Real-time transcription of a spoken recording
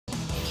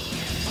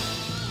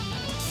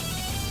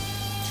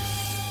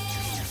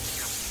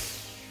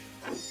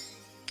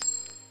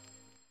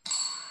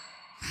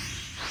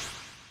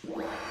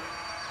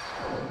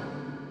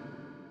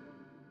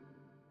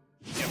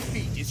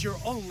It's your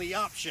only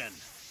option.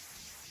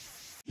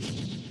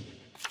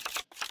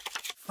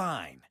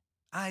 Fine.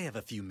 I have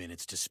a few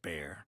minutes to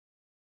spare.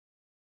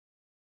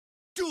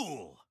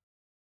 Duel!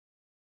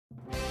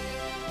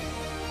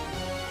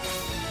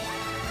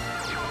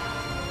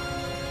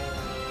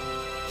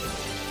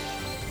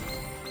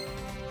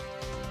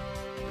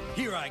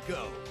 Here I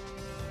go.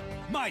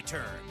 My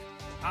turn.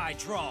 I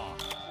draw.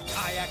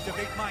 I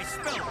activate my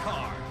spell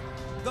card.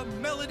 The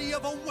Melody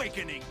of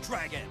Awakening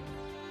Dragon.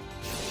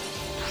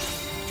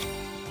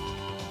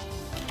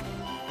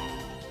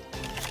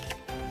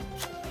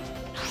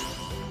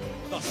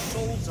 The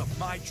souls of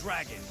my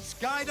dragons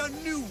guide a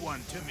new one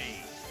to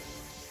me.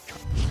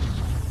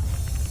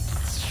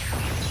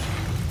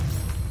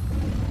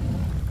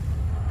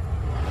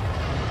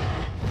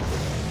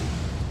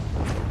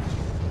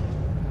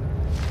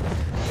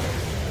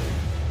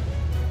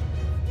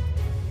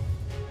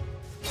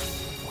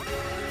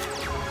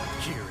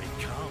 Here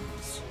it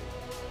comes.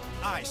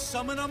 I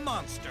summon a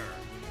monster.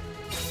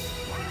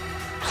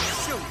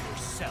 Show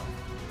yourself.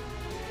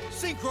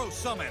 Synchro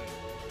Summon.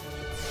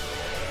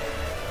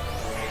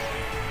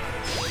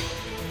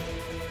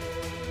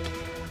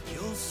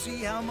 You'll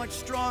see how much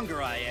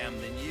stronger I am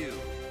than you.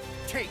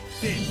 Take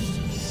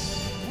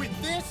this.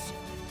 With this,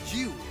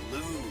 you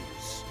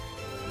lose.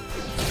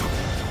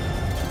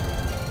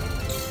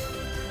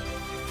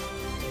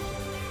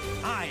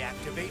 I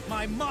activate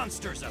my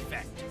monster's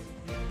effect.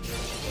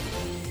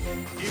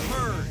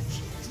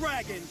 Emerge,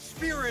 Dragon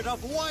Spirit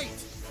of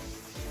White.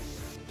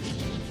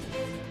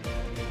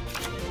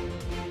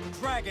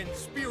 Dragon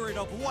Spirit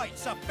of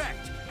White's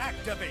effect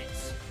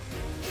activates.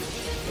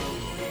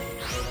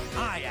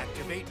 I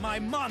activate my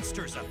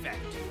monster's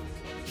effect.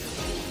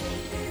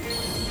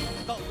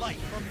 The light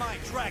from my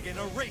dragon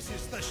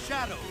erases the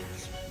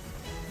shadows.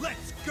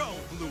 Let's go,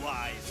 Blue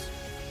Eyes!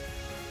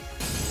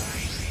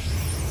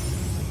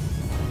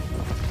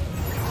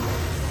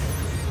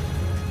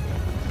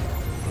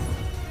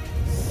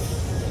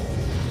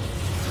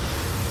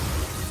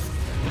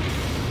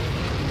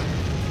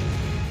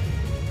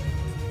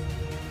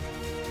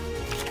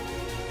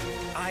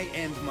 I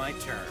end my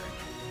turn.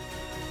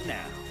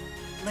 Now,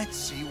 let's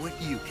see what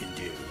you can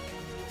do.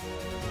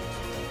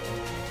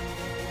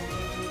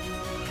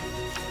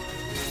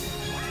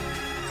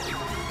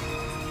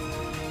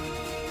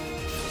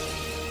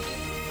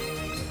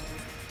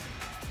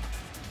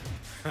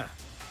 Huh.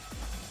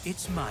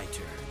 It's my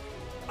turn.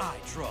 I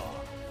draw.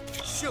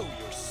 Show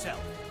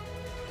yourself.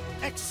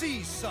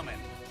 XYZ Summon.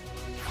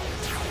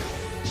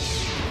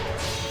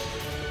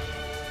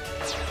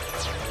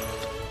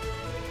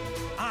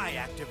 I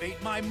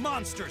activate my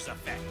monster's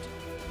effect.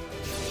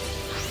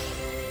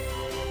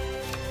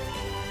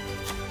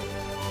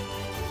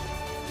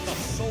 The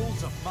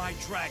souls of my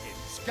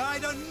dragons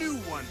guide a new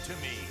one to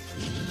me.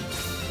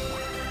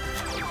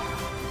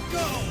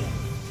 Go!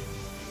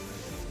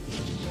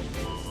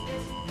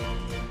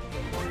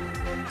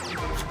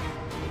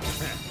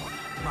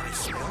 My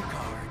spell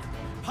card.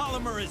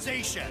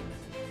 Polymerization.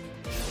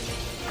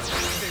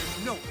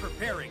 There's no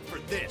preparing for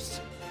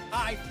this.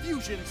 I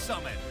Fusion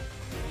Summon.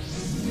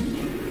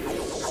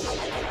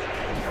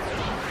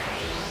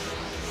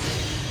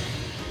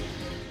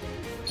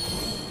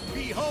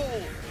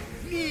 Behold,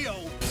 Neo!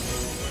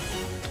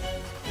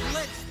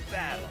 Let's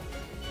battle.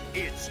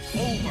 It's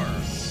over.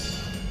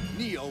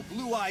 Neo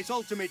Blue Eyes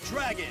Ultimate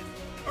Dragon.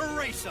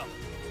 Erase him.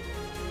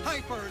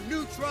 Hyper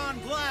Neutron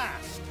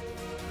Blast.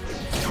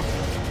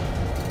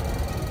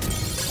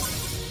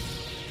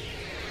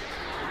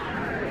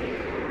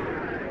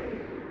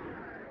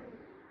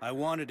 I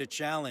wanted a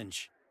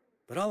challenge,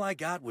 but all I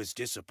got was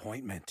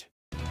disappointment.